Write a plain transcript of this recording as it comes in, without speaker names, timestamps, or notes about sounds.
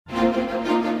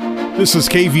This is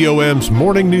KVOM's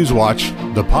Morning News Watch,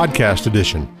 the podcast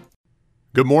edition.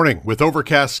 Good morning. With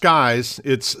overcast skies,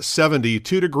 it's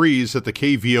 72 degrees at the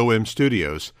KVOM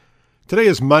studios. Today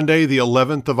is Monday, the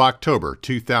 11th of October,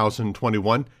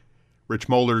 2021. Rich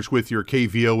Mollers with your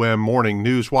KVOM Morning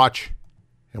News Watch.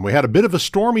 And we had a bit of a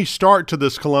stormy start to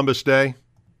this Columbus Day,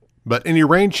 but any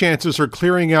rain chances are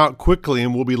clearing out quickly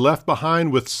and we'll be left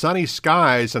behind with sunny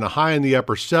skies and a high in the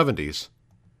upper 70s.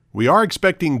 We are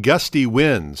expecting gusty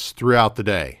winds throughout the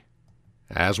day.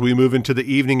 As we move into the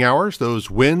evening hours,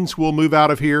 those winds will move out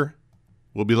of here.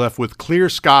 We'll be left with clear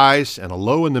skies and a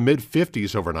low in the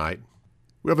mid-50s overnight.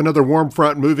 We have another warm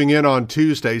front moving in on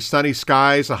Tuesday. Sunny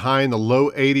skies, a high in the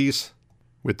low 80s,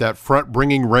 with that front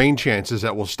bringing rain chances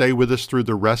that will stay with us through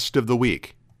the rest of the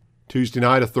week. Tuesday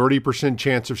night, a 30%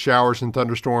 chance of showers and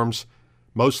thunderstorms.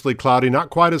 Mostly cloudy, not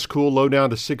quite as cool, low down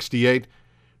to 68.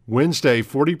 Wednesday,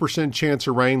 40% chance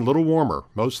of rain, little warmer,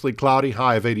 mostly cloudy,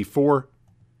 high of 84.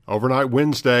 Overnight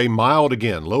Wednesday, mild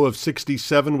again, low of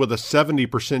 67 with a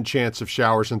 70% chance of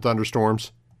showers and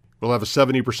thunderstorms. We'll have a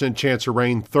 70% chance of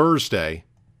rain Thursday,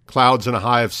 clouds and a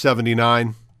high of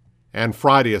 79. And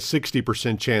Friday, a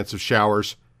 60% chance of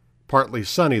showers, partly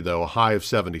sunny though, a high of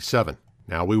 77.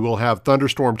 Now we will have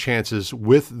thunderstorm chances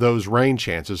with those rain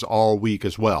chances all week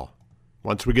as well.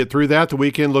 Once we get through that, the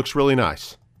weekend looks really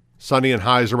nice. Sunny and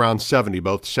highs around 70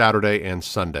 both Saturday and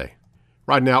Sunday.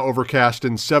 Right now, overcast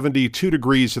and 72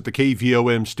 degrees at the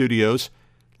KVOM studios.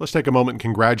 Let's take a moment and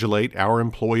congratulate our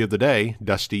employee of the day,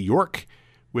 Dusty York,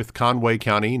 with Conway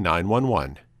County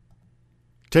 911.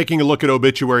 Taking a look at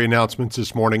obituary announcements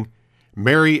this morning,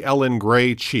 Mary Ellen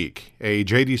Gray Cheek,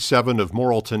 age 87 of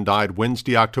Morrilton, died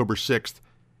Wednesday, October 6th.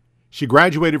 She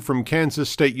graduated from Kansas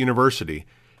State University,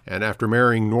 and after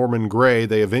marrying Norman Gray,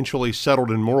 they eventually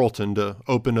settled in Morrilton to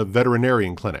open a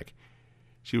veterinarian clinic.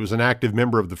 She was an active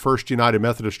member of the First United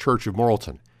Methodist Church of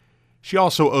Morrilton. She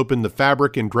also opened the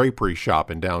fabric and drapery shop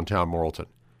in downtown Morrilton.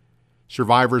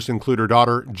 Survivors include her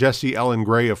daughter, Jessie Ellen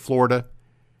Gray of Florida,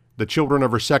 the children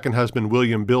of her second husband,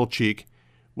 William Bill Cheek,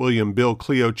 William Bill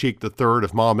Cleo Cheek III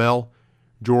of Maumelle,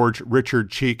 George Richard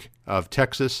Cheek of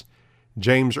Texas,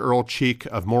 James Earl Cheek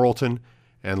of Morrilton,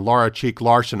 and Laura Cheek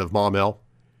Larson of Maumelle.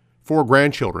 4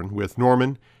 grandchildren with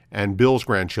Norman and Bill's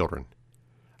grandchildren.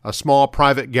 A small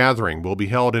private gathering will be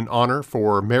held in honor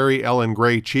for Mary Ellen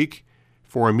Gray Cheek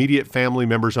for immediate family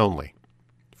members only.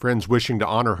 Friends wishing to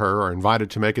honor her are invited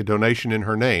to make a donation in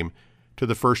her name to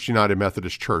the First United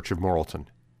Methodist Church of Morrilton.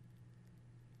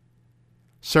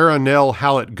 Sarah Nell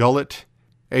Hallett Gullett,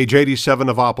 age 87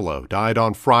 of Oppelo, died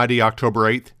on Friday, October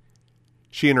 8th.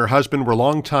 She and her husband were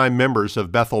longtime members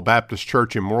of Bethel Baptist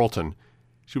Church in Morrilton.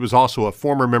 She was also a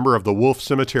former member of the Wolf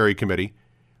Cemetery Committee,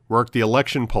 worked the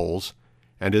election polls,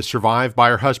 and is survived by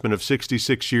her husband of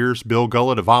 66 years, Bill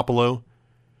Gullett of Oppelo,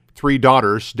 3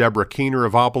 daughters, Deborah Keener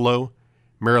of Oppelo,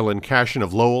 Marilyn Cashin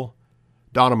of Lowell,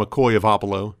 Donna McCoy of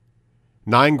Oppelo,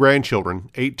 9 grandchildren,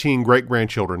 18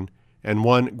 great-grandchildren, and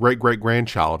 1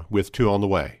 great-great-grandchild with 2 on the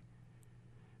way.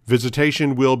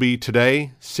 Visitation will be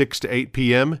today, 6 to 8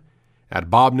 p.m. at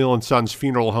Bob Neal & Sons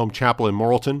Funeral Home Chapel in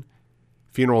Morrilton.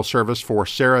 Funeral service for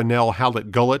Sarah Nell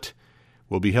Hallett Gullett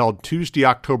will be held Tuesday,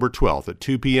 October 12th at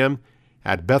 2 p.m.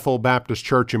 at Bethel Baptist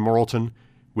Church in Morrilton,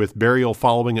 with burial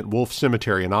following at Wolf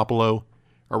Cemetery in Oppelo.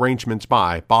 Arrangements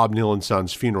by Bob Neal &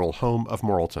 Sons Funeral Home of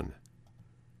Morrilton.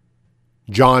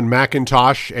 John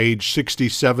McIntosh, age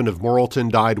 67 of Morrilton,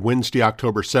 died Wednesday,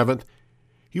 October 7th.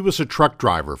 He was a truck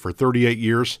driver for 38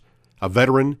 years, a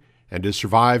veteran, and is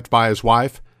survived by his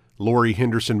wife, Lori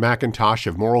Henderson McIntosh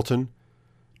of Morrilton,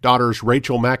 daughters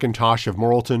Rachel McIntosh of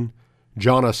Morrilton,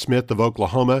 Jonna Smith of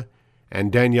Oklahoma,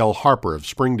 and Danielle Harper of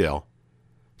Springdale,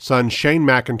 son Shane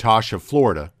McIntosh of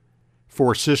Florida,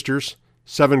 4 sisters,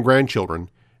 7 grandchildren,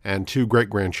 and 2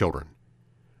 great-grandchildren.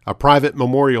 A private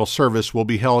memorial service will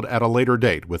be held at a later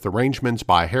date with arrangements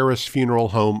by Harris Funeral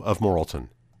Home of Morrilton.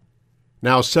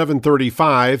 Now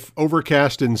 7:35,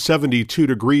 overcast and 72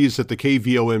 degrees at the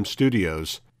KVOM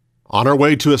studios. On our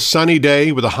way to a sunny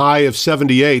day with a high of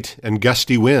 78 and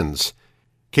gusty winds.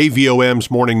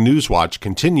 KVOM's Morning News Watch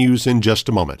continues in just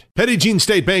a moment. Petit Jean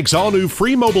State Bank's all-new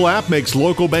free mobile app makes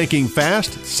local banking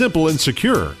fast, simple, and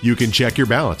secure. You can check your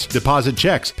balance, deposit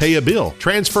checks, pay a bill,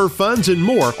 transfer funds, and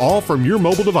more, all from your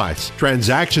mobile device.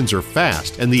 Transactions are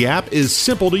fast, and the app is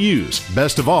simple to use.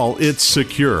 Best of all, it's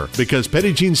secure, because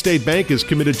Petit Jean State Bank is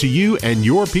committed to you and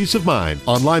your peace of mind.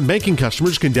 Online banking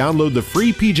customers can download the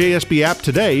free PJSB app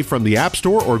today from the App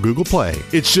Store or Google Play.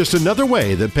 It's just another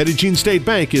way that Petit Jean State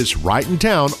Bank is right in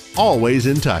town, always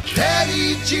in touch.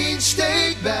 Petit Jean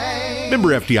State Bank. Member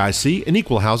FDIC, an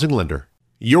equal housing lender.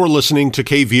 You're listening to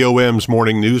KVOM's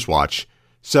Morning News Watch.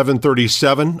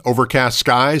 737, overcast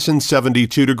skies, and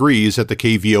 72 degrees at the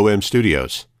KVOM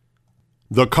studios.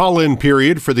 The call-in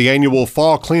period for the annual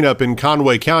fall cleanup in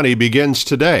Conway County begins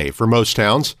today for most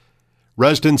towns.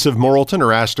 Residents of Morrilton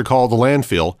are asked to call the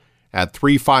landfill at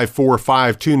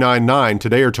 354-5299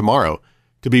 today or tomorrow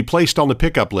to be placed on the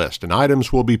pickup list, and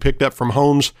items will be picked up from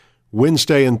homes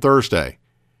Wednesday and Thursday.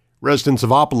 Residents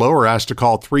of Opelo are asked to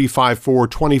call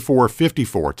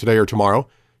 354-2454 today or tomorrow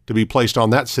to be placed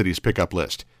on that city's pickup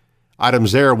list.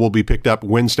 Items there will be picked up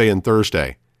Wednesday and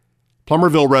Thursday.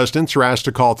 Plumerville residents are asked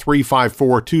to call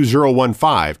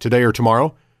 354-2015 today or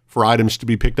tomorrow for items to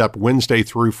be picked up Wednesday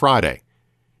through Friday.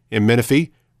 In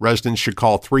Menifee, residents should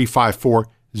call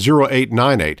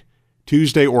 354-0898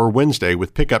 Tuesday or Wednesday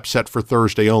with pickup set for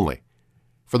Thursday only.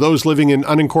 For those living in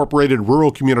unincorporated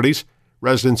rural communities,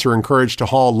 residents are encouraged to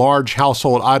haul large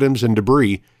household items and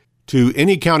debris to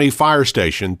any county fire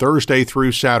station Thursday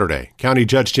through Saturday. County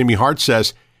Judge Jimmy Hart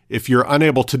says if you're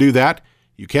unable to do that,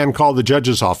 you can call the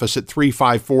judge's office at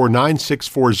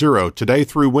 354-9640 today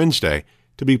through Wednesday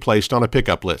to be placed on a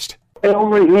pickup list.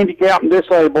 Elderly, handicapped, and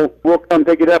disabled, we'll come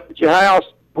pick it up at your house.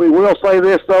 We will say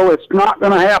this, though, it's not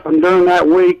going to happen during that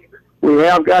week. We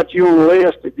have got you on the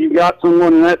list. If you've got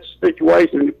someone in that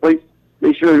situation, please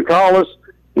be sure to call us,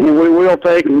 and we will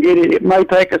take and get it. It may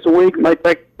take us a week, it may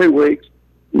take 2 weeks.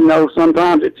 You know,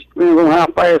 sometimes it depends on how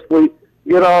fast we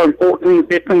get our 14,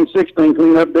 15, 16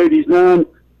 cleanup duties done,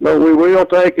 but we will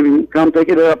take it and come pick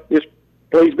it up. Just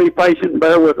please be patient and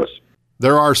bear with us.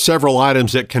 There are several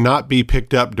items that cannot be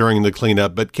picked up during the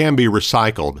cleanup but can be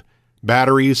recycled.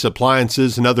 Batteries,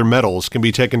 appliances, and other metals can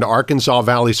be taken to Arkansas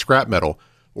Valley Scrap Metal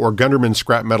or Gunderman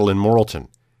Scrap Metal in Morrilton.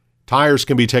 Tires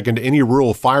can be taken to any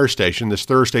rural fire station this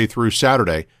Thursday through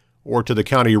Saturday or to the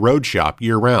county road shop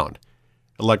year-round.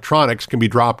 Electronics can be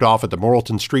dropped off at the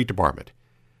Morrilton Street Department.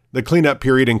 The cleanup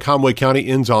period in Conway County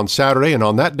ends on Saturday, and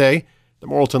on that day, the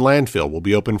Morrilton landfill will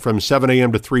be open from 7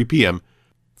 a.m. to 3 p.m.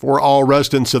 for all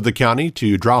residents of the county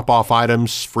to drop off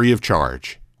items free of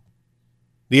charge.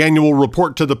 The annual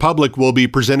report to the public will be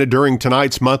presented during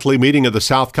tonight's monthly meeting of the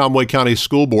South Conway County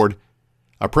School Board.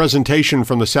 A presentation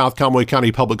from the South Conway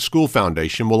County Public School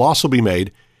Foundation will also be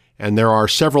made, and there are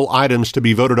several items to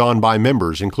be voted on by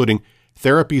members, including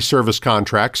therapy service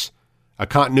contracts, a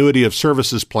continuity of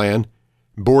services plan,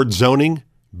 board zoning,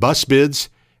 bus bids,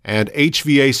 and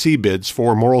HVAC bids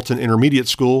for Morrilton Intermediate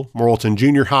School, Morrilton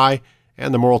Junior High,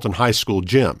 and the Morrilton High School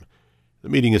gym. The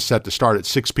meeting is set to start at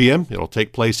 6 p.m. It'll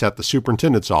take place at the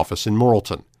superintendent's office in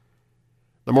Morrilton.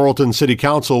 The Morrilton City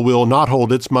Council will not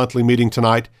hold its monthly meeting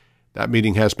tonight. That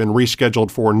meeting has been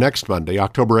rescheduled for next Monday,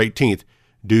 October 18th,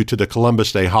 due to the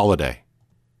Columbus Day holiday.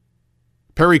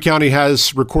 Perry County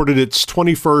has recorded its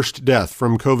 21st death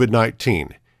from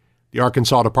COVID-19. The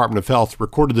Arkansas Department of Health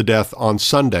recorded the death on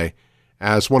Sunday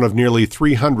as one of nearly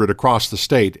 300 across the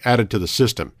state added to the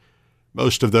system.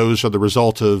 Most of those are the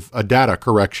result of a data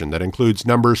correction that includes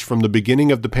numbers from the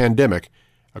beginning of the pandemic,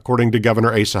 according to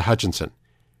Governor Asa Hutchinson.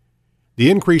 The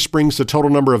increase brings the total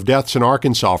number of deaths in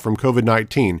Arkansas from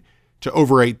COVID-19 to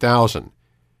over 8,000.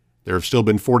 There have still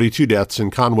been 42 deaths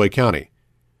in Conway County.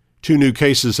 2 new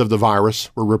cases of the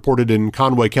virus were reported in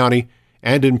Conway County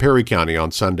and in Perry County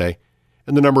on Sunday,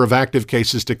 and the number of active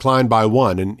cases declined by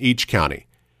 1 in each county.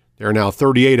 There are now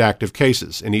 38 active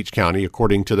cases in each county,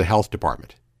 according to the Health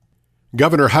Department.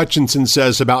 Governor Hutchinson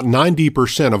says about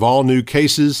 90% of all new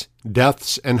cases,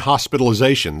 deaths, and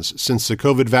hospitalizations since the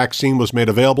COVID vaccine was made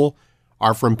available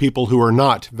are from people who are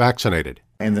not vaccinated.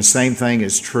 And the same thing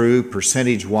is true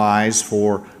percentage-wise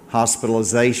for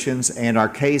hospitalizations and our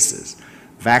cases.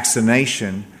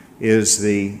 Vaccination is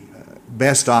the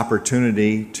best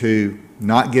opportunity to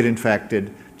not get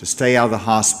infected, to stay out of the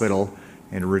hospital,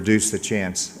 and reduce the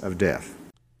chance of death.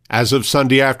 As of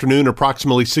Sunday afternoon,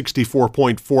 approximately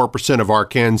 64.4% of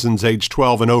Arkansans aged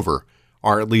 12 and over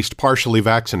are at least partially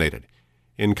vaccinated.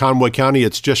 In Conway County,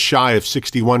 it's just shy of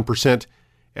 61%,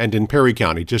 and in Perry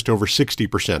County, just over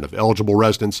 60% of eligible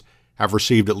residents have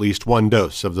received at least 1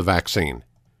 dose of the vaccine.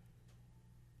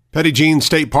 Petit Jean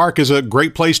State Park is a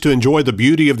great place to enjoy the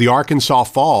beauty of the Arkansas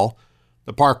fall.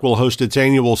 The park will host its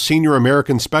annual Senior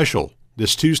American Special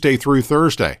this Tuesday through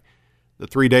Thursday. The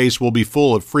 3 days will be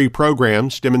full of free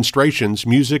programs, demonstrations,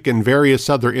 music, and various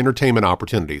other entertainment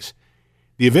opportunities.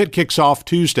 The event kicks off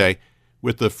Tuesday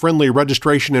with the friendly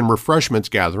registration and refreshments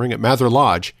gathering at Mather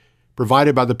Lodge,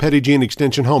 provided by the Petit Jean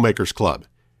Extension Homemakers Club.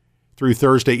 Through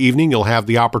Thursday evening, you'll have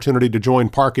the opportunity to join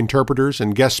park interpreters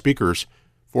and guest speakers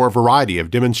for a variety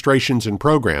of demonstrations and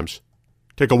programs.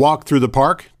 Take a walk through the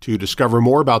park to discover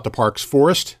more about the park's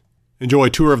forest, enjoy a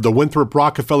tour of the Winthrop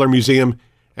Rockefeller Museum,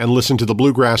 and listen to the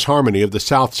bluegrass harmony of the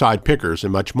Southside Pickers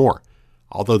and much more.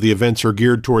 Although the events are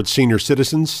geared towards senior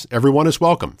citizens, everyone is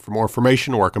welcome. For more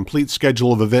information or a complete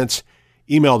schedule of events,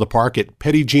 email the park at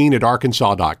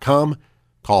pettyjean@arkansas.com,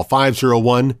 call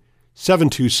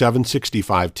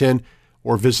 501-727-6510,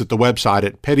 or visit the website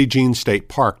at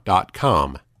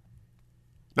pettyjeanstatepark.com.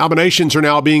 Nominations are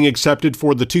now being accepted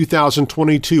for the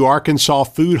 2022 Arkansas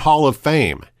Food Hall of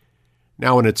Fame.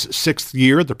 Now in its 6th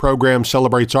year, the program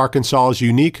celebrates Arkansas's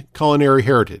unique culinary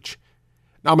heritage.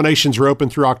 Nominations are open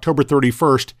through October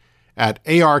 31st at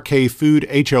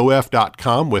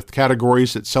arkfoodhof.com with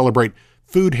categories that celebrate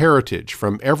food heritage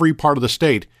from every part of the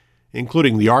state,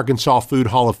 including the Arkansas Food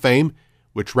Hall of Fame,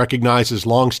 which recognizes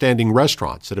long-standing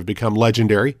restaurants that have become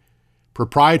legendary,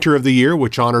 Proprietor of the Year,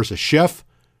 which honors a chef,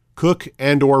 cook,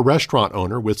 and/or restaurant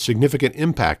owner with significant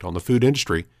impact on the food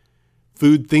industry,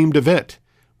 Food-Themed Event,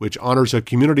 which honors a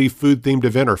community food-themed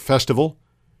event or festival,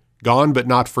 Gone But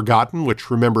Not Forgotten,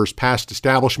 which remembers past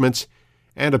establishments,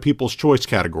 and a People's Choice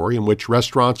category in which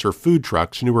restaurants or food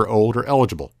trucks, new or old, are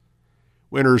eligible.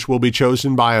 Winners will be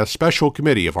chosen by a special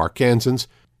committee of Arkansans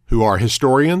who are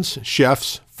historians,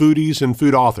 chefs, foodies, and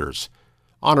food authors.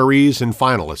 Honorees and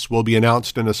finalists will be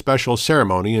announced in a special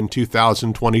ceremony in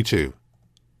 2022.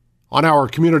 On our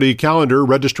community calendar,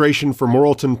 registration for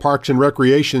Morrilton Parks and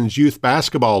Recreation's Youth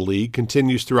Basketball League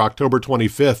continues through October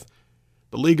 25th.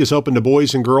 The league is open to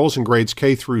boys and girls in grades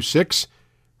K through 6.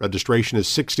 Registration is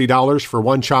 $60 for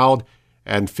one child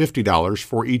and $50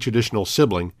 for each additional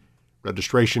sibling.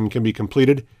 Registration can be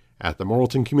completed at the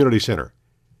Morrilton Community Center.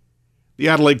 The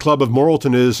Adelaide Club of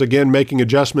Morrilton is again making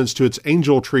adjustments to its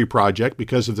Angel Tree project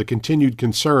because of the continued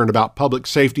concern about public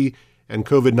safety and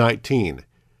COVID-19.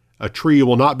 A tree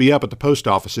will not be up at the post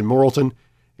office in Morrilton.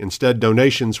 Instead,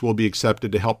 donations will be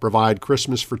accepted to help provide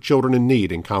Christmas for children in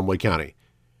need in Conway County.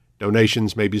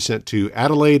 Donations may be sent to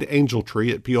Adelaide Angel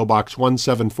Tree at P.O. Box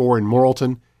 174 in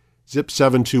Morrilton, zip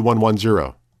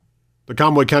 72110. The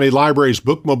Conway County Library's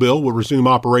Bookmobile will resume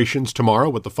operations tomorrow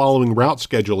with the following route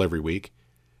schedule every week.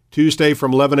 Tuesday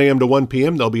from 11 a.m. to 1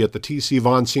 p.m. they'll be at the T.C.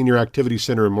 Vaughn Senior Activity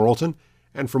Center in Morrilton,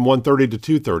 and from 1:30 to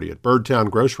 2:30 at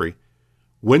Birdtown Grocery.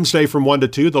 Wednesday from 1 to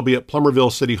 2 they'll be at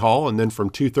Plumerville City Hall, and then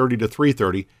from 2:30 to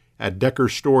 3:30 at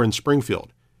Decker's Store in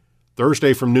Springfield.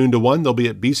 Thursday from noon to 1, they'll be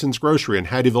at Beeson's Grocery in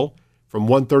Hattieville, from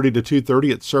 1:30 to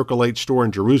 2:30 at Circle H Store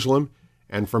in Jerusalem,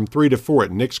 and from 3 to 4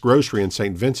 at Nick's Grocery in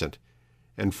St. Vincent.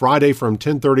 And Friday from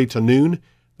 10:30 to noon,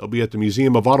 they'll be at the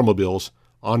Museum of Automobiles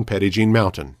on Petit Jean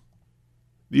Mountain.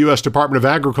 The U.S. Department of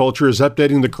Agriculture is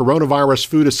updating the Coronavirus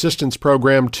Food Assistance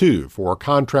Program 2 for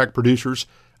contract producers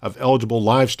of eligible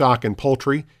livestock and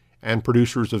poultry and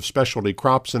producers of specialty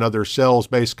crops and other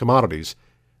sales-based commodities.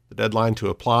 The deadline to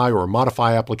apply or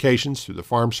modify applications through the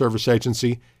Farm Service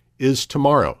Agency is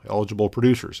tomorrow. Eligible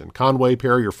producers in Conway,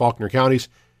 Perry, or Faulkner counties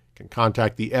can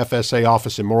contact the FSA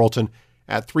office in Morrilton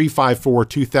at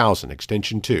 354-2000,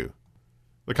 extension 2.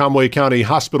 The Conway County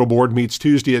Hospital Board meets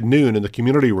Tuesday at noon in the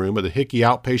community room of the Hickey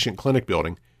Outpatient Clinic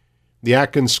building. The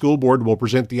Atkins School Board will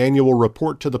present the annual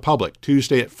report to the public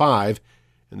Tuesday at 5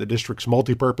 in the district's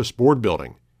multipurpose board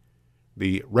building.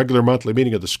 The regular monthly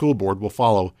meeting of the school board will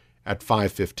follow at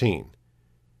 5:15.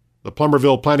 The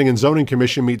Plumerville Planning and Zoning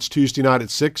Commission meets Tuesday night at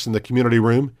 6 in the community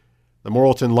room. The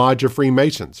Morrilton Lodge of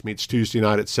Freemasons meets Tuesday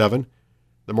night at 7.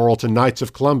 The Morrilton Knights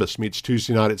of Columbus meets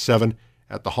Tuesday night at 7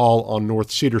 at the hall on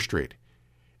North Cedar Street.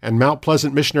 And Mount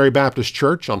Pleasant Missionary Baptist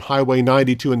Church on Highway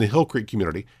 92 in the Hill Creek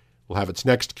community will have its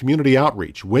next community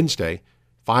outreach Wednesday,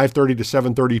 5:30 to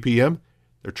 7:30 p.m.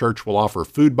 Their church will offer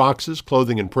food boxes,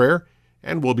 clothing, and prayer,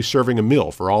 and will be serving a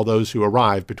meal for all those who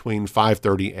arrive between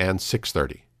 5:30 and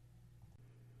 6:30.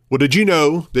 Well, did you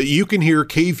know that you can hear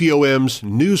KVOM's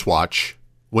Newswatch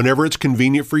whenever it's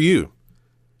convenient for you?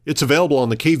 It's available on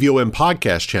the KVOM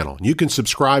podcast channel, and you can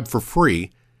subscribe for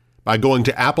free by going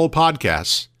to Apple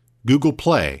Podcasts, Google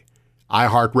Play,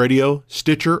 iHeartRadio,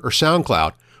 Stitcher, or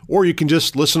SoundCloud, or you can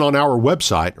just listen on our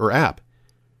website or app.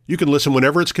 You can listen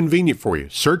whenever it's convenient for you.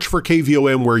 Search for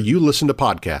KVOM where you listen to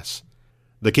podcasts.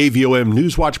 The KVOM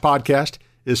Newswatch podcast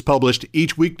is published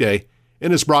each weekday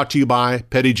and is brought to you by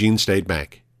Petit Jean State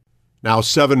Bank. Now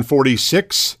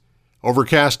 7:46,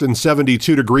 overcast and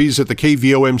 72 degrees at the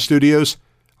KVOM studios.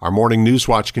 Our morning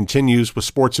Newswatch continues with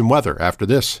sports and weather after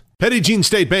this. Petit Jean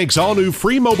State Bank's all-new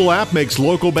free mobile app makes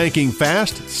local banking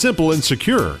fast, simple, and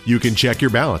secure. You can check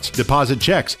your balance, deposit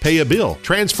checks, pay a bill,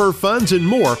 transfer funds, and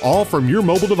more, all from your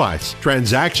mobile device.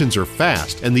 Transactions are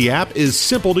fast, and the app is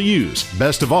simple to use.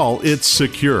 Best of all, it's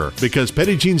secure, because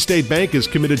Petit Jean State Bank is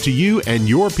committed to you and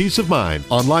your peace of mind.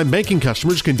 Online banking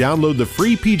customers can download the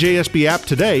free PJSB app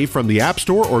today from the App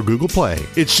Store or Google Play.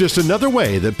 It's just another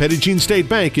way that Petit Jean State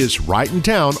Bank is right in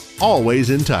town,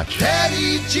 always in touch.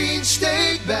 Petit Jean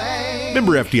State Bank.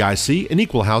 Member FDIC, an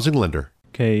equal housing lender.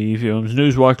 KVOM's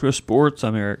Newswatch with Sports.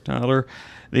 I'm Eric Tyler.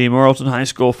 The Morrilton High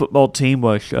School football team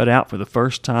was shut out for the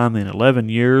first time in 11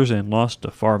 years and lost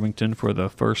to Farmington for the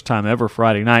first time ever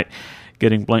Friday night,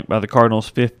 getting blanked by the Cardinals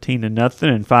 15-0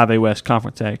 in 5A West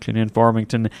Conference action in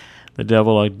Farmington. The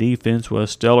Devil defense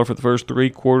was stellar for the first 3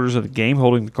 quarters of the game,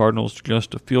 holding the Cardinals to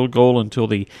just a field goal until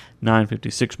the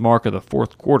 9:56 mark of the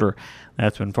fourth quarter.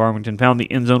 That's when Farmington found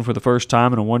the end zone for the first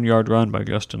time in a 1-yard run by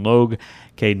Justin Logue.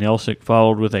 Caden Elsick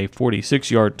followed with a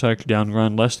 46-yard touchdown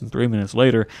run less than 3 minutes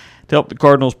later to help the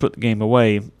Cardinals put the game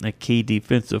away. A key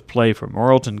defensive play for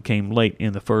Morrilton came late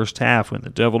in the first half when the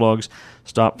Devil Dogs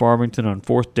stopped Farmington on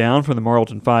 4th down from the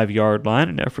Morrilton 5-yard line,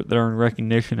 an effort that earned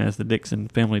recognition as the Dixon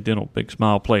Family Dental Big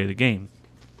Smile play of the game.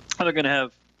 They're going to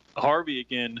have Harvey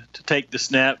again to take the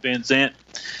snap. Van Zant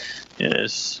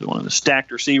is one of the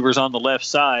stacked receivers on the left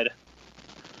side.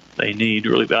 They need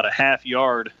really about a half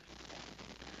yard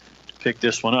to pick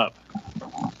this one up.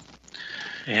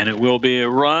 And it will be a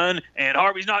run, and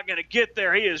Harvey's not going to get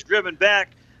there. He is driven back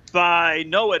by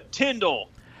Noah Tyndall.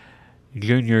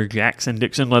 Junior Jackson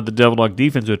Dixon led the Devil Dog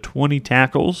defense with 20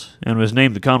 tackles and was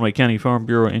named the Conway County Farm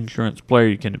Bureau Insurance Player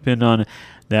you can depend on.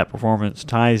 That performance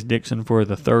ties Dixon for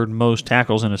the 3rd most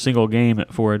tackles in a single game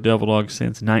for a Devil Dog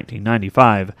since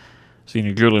 1995.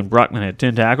 Senior Julian Brockman had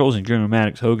 10 tackles, and Junior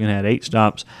Maddox Hogan had 8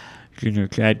 stops. Junior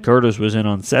Chad Curtis was in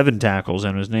on 7 tackles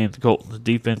and was named the Colton's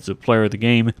Defensive Player of the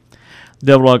game.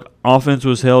 Devil Dog offense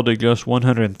was held to just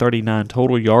 139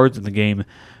 total yards in the game.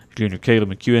 Junior Caleb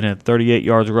McEwen had 38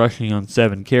 yards rushing on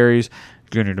 7 carries.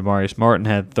 Junior Demarius Martin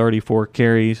had 34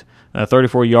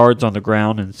 yards on the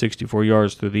ground and 64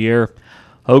 yards through the air.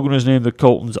 Hogan was named the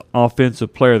Colton's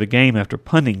Offensive Player of the game after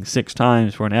punting 6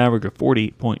 times for an average of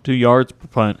 40.2 yards per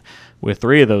punt, with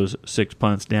 3 of those 6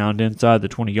 punts downed inside the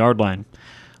 20-yard line.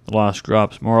 The loss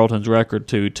drops Morrilton's record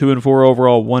to 2-4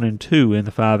 overall, 1-2 in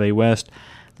the 5A West.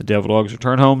 The Devil Dogs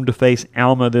return home to face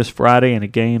Alma this Friday in a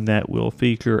game that will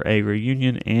feature a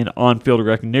reunion and on-field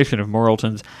recognition of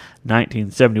Morrilton's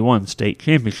 1971 state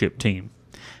championship team.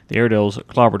 The Airedales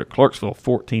clobbered at Clarksville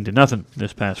 14-0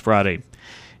 this past Friday.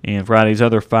 In Friday's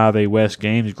other 5A West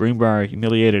games, Greenbrier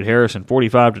humiliated Harrison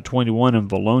 45-21 and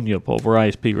Valonia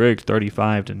pulverized P. Riggs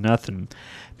 35-0.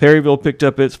 Perryville picked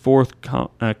up its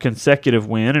 4th consecutive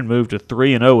win and moved to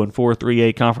 3-0 in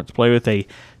 4-3A conference play with a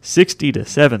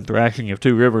 60-7 thrashing of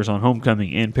Two Rivers on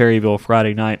homecoming in Perryville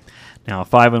Friday night. Now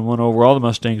 5-1 overall, the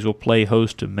Mustangs will play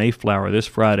host to Mayflower this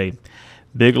Friday.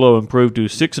 Bigelow improved to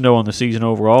 6-0 on the season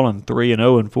overall and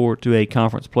 3-0 in 4-2A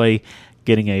conference play,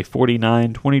 getting a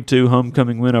 49-22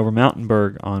 homecoming win over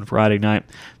Mountainburg on Friday night.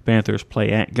 Panthers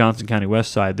play at Johnson County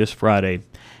Westside this Friday.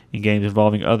 In games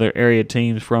involving other area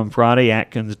teams from Friday,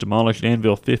 Atkins demolished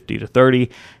Danville 50-30.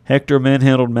 Hector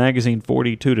manhandled Magazine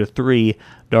 42-3.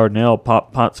 Dardanelle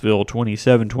popped Pottsville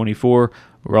 27-24.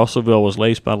 Russellville was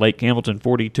laced by Lake Hamilton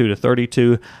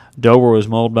 42-32. Dover was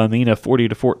mauled by Mena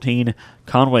 40-14.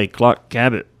 Conway clocked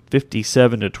Cabot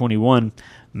 57-21.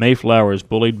 Mayflower is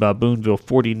bullied by Boonville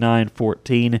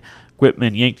 49-14.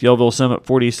 Quitman yanked Yellville Summit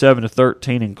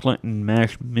 47-13, and Clinton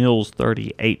mashed Mills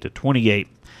 38-28.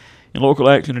 In local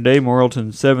action today,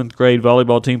 Morrilton's 7th grade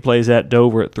volleyball team plays at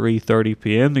Dover at 3:30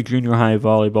 p.m. The junior high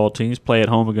volleyball teams play at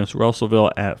home against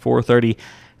Russellville at 4:30,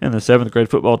 and the 7th grade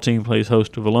football team plays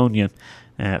host to Valonia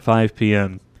at 5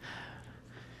 p.m.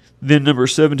 Then number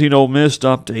 17 Ole Miss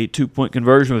stopped a 2-point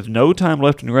conversion with no time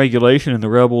left in regulation, and the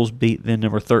Rebels beat then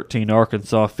number 13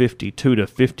 Arkansas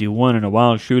 52-51 in a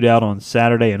wild shootout on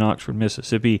Saturday in Oxford,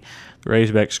 Mississippi. The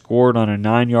Razorbacks scored on a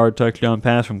 9-yard touchdown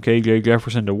pass from K.J.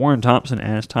 Jefferson to Warren Thompson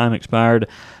as time expired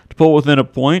to pull within a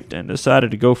point and decided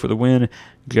to go for the win.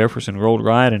 Jefferson rolled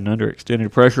right and under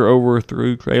extended pressure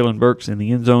overthrew Traylon Burks in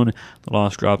the end zone. The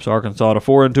loss drops Arkansas to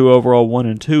 4-2 overall,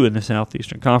 1-2 in the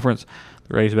Southeastern Conference.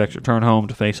 The Razorbacks return home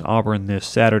to face Auburn this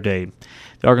Saturday.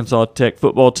 The Arkansas Tech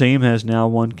football team has now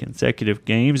won consecutive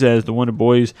games as the Wonder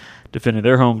Boys defended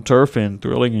their home turf in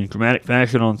thrilling and dramatic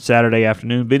fashion on Saturday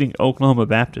afternoon, beating Oklahoma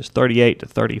Baptist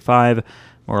 38-35.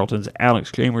 Morrilton's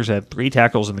Alex Chambers had 3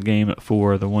 tackles in the game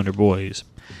for the Wonder Boys.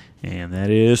 And that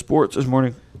is sports this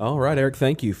morning. All right, Eric,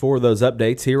 thank you for those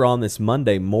updates here on this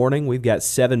Monday morning. We've got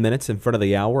 7 minutes in front of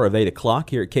the hour of 8 o'clock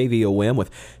here at KVOM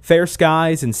with fair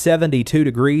skies and 72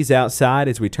 degrees outside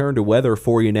as we turn to weather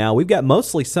for you now. We've got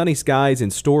mostly sunny skies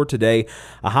in store today,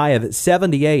 a high of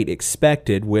 78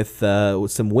 expected with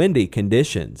some windy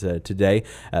conditions today.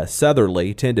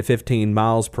 Southerly, 10 to 15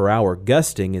 miles per hour,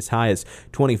 gusting as high as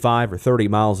 25 or 30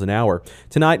 miles an hour.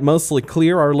 Tonight, mostly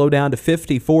clear, our low down to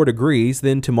 54 degrees.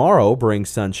 Then tomorrow, tomorrow brings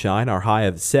sunshine, our high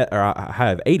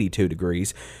of 82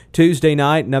 degrees. Tuesday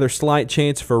night, another slight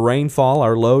chance for rainfall,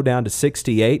 our low down to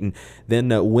 68. And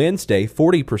then Wednesday,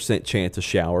 40% chance of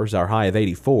showers, our high of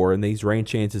 84. And these rain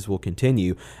chances will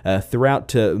continue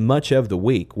throughout much of the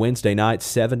week. Wednesday night,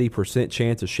 70%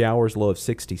 chance of showers, low of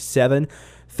 67.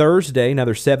 Thursday,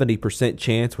 another 70%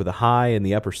 chance with a high in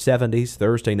the upper 70s.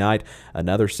 Thursday night,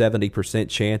 another 70%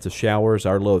 chance of showers,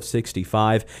 our low of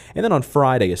 65. And then on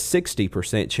Friday, a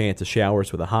 60% chance of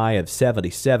showers with a high of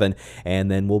 77.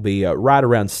 And then we'll be right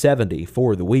around 70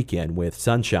 for the weekend with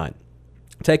sunshine.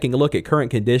 Taking a look at current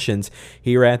conditions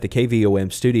here at the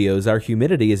KVOM studios, our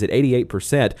humidity is at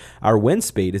 88%. Our wind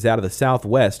speed is out of the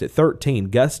southwest at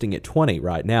 13, gusting at 20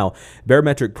 right now.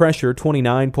 Barometric pressure,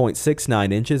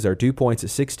 29.69 inches. Our dew point's at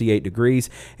 68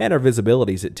 degrees, and our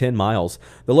visibility is at 10 miles.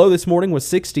 The low this morning was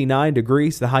 69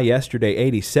 degrees, the high yesterday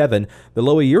 87. The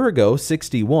low a year ago,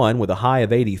 61, with a high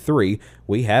of 83.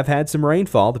 We have had some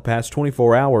rainfall the past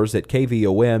 24 hours at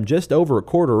KVOM, just over a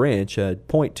quarter inch,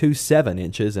 0.27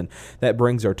 inches, and that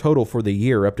brings our total for the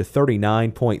year up to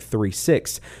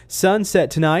 39.36.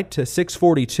 Sunset tonight to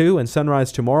 6:42 and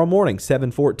sunrise tomorrow morning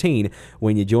 7:14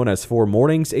 when you join us for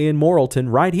Mornings in Morrilton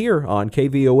right here on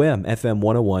KVOM FM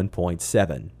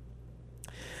 101.7.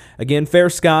 Again, fair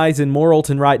skies in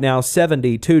Morrilton right now,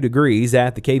 72 degrees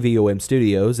at the KVOM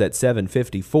studios at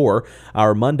 7:54.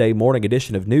 Our Monday morning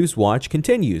edition of Newswatch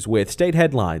continues with state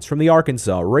headlines from the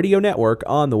Arkansas Radio Network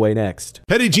on the way next.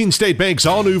 Petit Jean State Bank's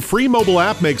all-new free mobile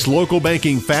app makes local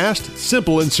banking fast,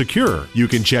 simple, and secure. You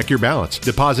can check your balance,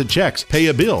 deposit checks, pay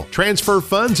a bill, transfer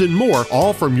funds, and more,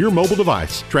 all from your mobile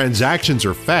device. Transactions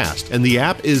are fast, and the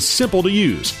app is simple to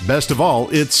use. Best of all,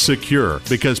 it's secure,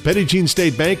 because Petit Jean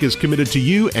State Bank is committed to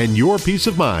you and your peace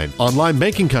of mind. Online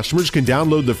banking customers can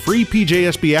download the free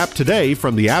PJSB app today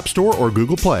from the App Store or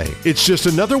Google Play. It's just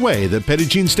another way that Petit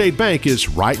Jean State Bank is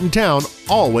right in town,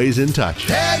 always in touch.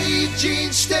 Petit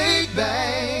Jean State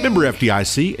Bank. Member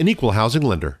FDIC, an equal housing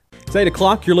lender. It's 8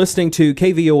 o'clock. You're listening to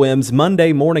KVOM's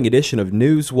Monday morning edition of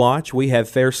Newswatch. We have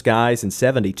fair skies and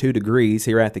 72 degrees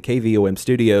here at the KVOM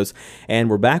studios. And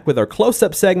we're back with our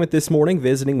close-up segment this morning,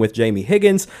 visiting with Jamie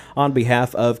Higgins on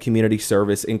behalf of Community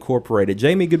Service Incorporated.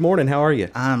 Jamie, good morning. How are you?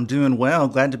 I'm doing well.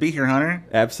 Glad to be here, Hunter.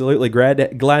 Absolutely.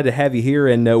 Glad to have you here.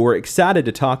 And we're excited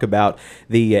to talk about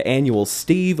the annual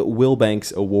Steve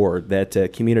Wilbanks Award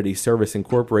that Community Service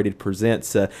Incorporated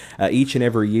presents each and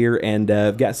every year. And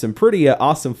I've got some pretty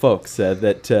awesome folks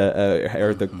that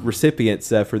are the recipients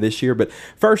for this year. But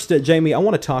first, Jamie, I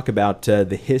want to talk about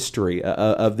the history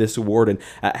of this award and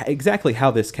exactly how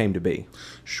this came to be.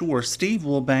 Sure. Steve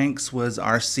Wilbanks was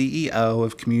our CEO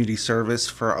of Community Service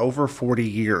for over 40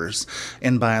 years.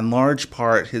 And by and large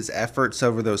part, his efforts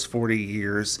over those 40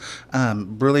 years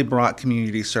really brought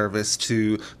Community Service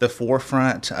to the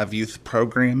forefront of youth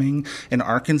programming in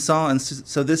Arkansas. And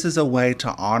so this is a way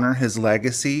to honor his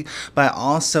legacy by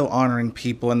also honoring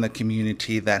people in the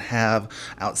community that have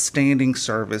outstanding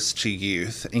service to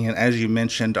youth. And as you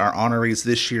mentioned, our honorees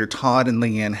this year, Todd and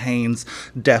Leanne Haynes,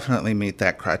 definitely meet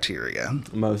that criteria.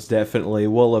 Most definitely.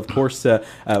 Well, of course,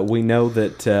 we know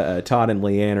that Todd and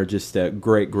Leanne are just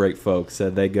great folks.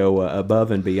 They go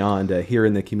above and beyond here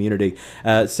in the community.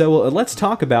 So let's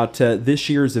talk about this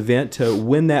year's event,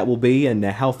 when that will be, and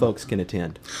how folks can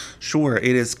attend. Sure.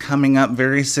 It is coming up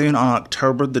very soon on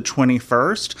October the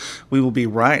 21st. We will be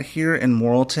right here in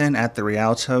Morrilton at the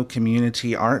Rialto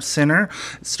Community Arts Center.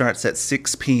 It starts at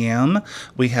 6 p.m.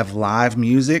 We have live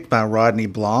music by Rodney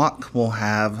Block. We'll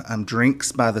have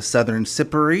drinks by the Southern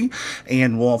Sippery,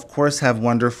 and we'll of course have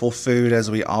wonderful food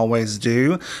as we always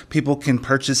do. People can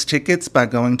purchase tickets by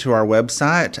going to our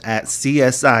website at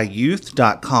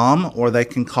csiyouth.com, or they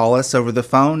can call us over the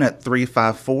phone at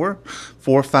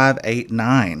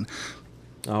 354-4589.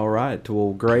 All right.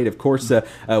 Well, great. Of course,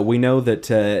 we know that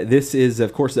this is,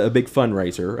 of course, a big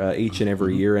fundraiser each and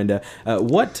every year. And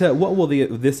what will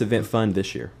this event fund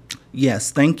this year?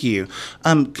 Yes, thank you.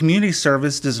 Community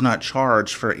Service does not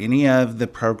charge for any of the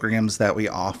programs that we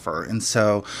offer. And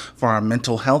so for our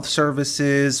mental health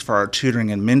services, for our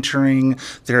tutoring and mentoring,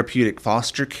 therapeutic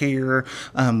foster care,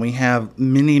 we have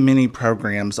many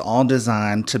programs all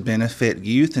designed to benefit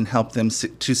youth and help them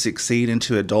to succeed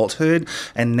into adulthood.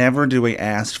 And never do we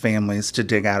ask families to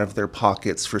dig out of their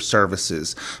pockets for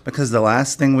services, because the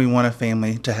last thing we want a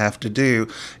family to have to do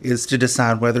is to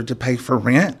decide whether to pay for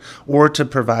rent or to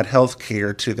provide health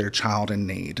care to their child in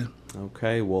need.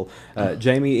 Okay, well,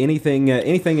 Jamie,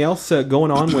 anything else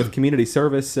going on with community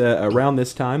service around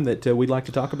this time that we'd like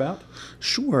to talk about?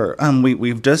 Sure.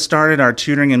 We've just started our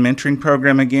tutoring and mentoring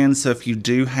program again, so if you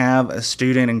do have a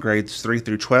student in grades 3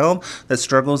 through 12 that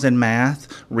struggles in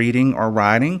math, reading, or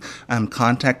writing,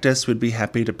 contact us. We'd be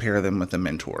happy to pair them with a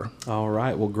mentor. All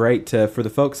right, well, great. For the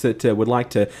folks that would like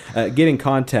to get in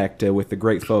contact with the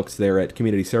great folks there at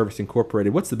Community Service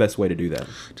Incorporated, what's the best way to do that?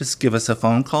 Just give us a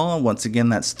phone call. Once again,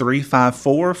 that's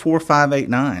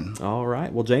 354-4589. All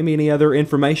right. Well, Jamie, any other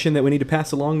information that we need to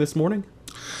pass along this morning?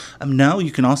 No, you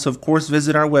can also, of course,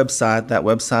 visit our website. That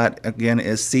website, again,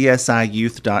 is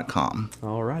csiyouth.com.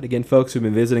 All right. Again, folks, we've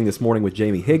been visiting this morning with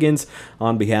Jamie Higgins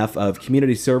on behalf of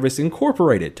Community Service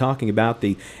Incorporated, talking about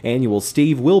the annual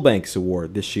Steve Wilbanks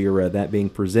Award this year, that being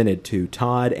presented to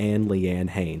Todd and Leanne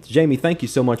Haynes. Jamie, thank you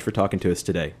so much for talking to us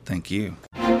today. Thank you.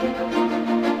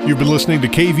 You've been listening to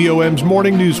KVOM's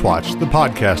Morning News Watch, the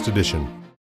podcast edition.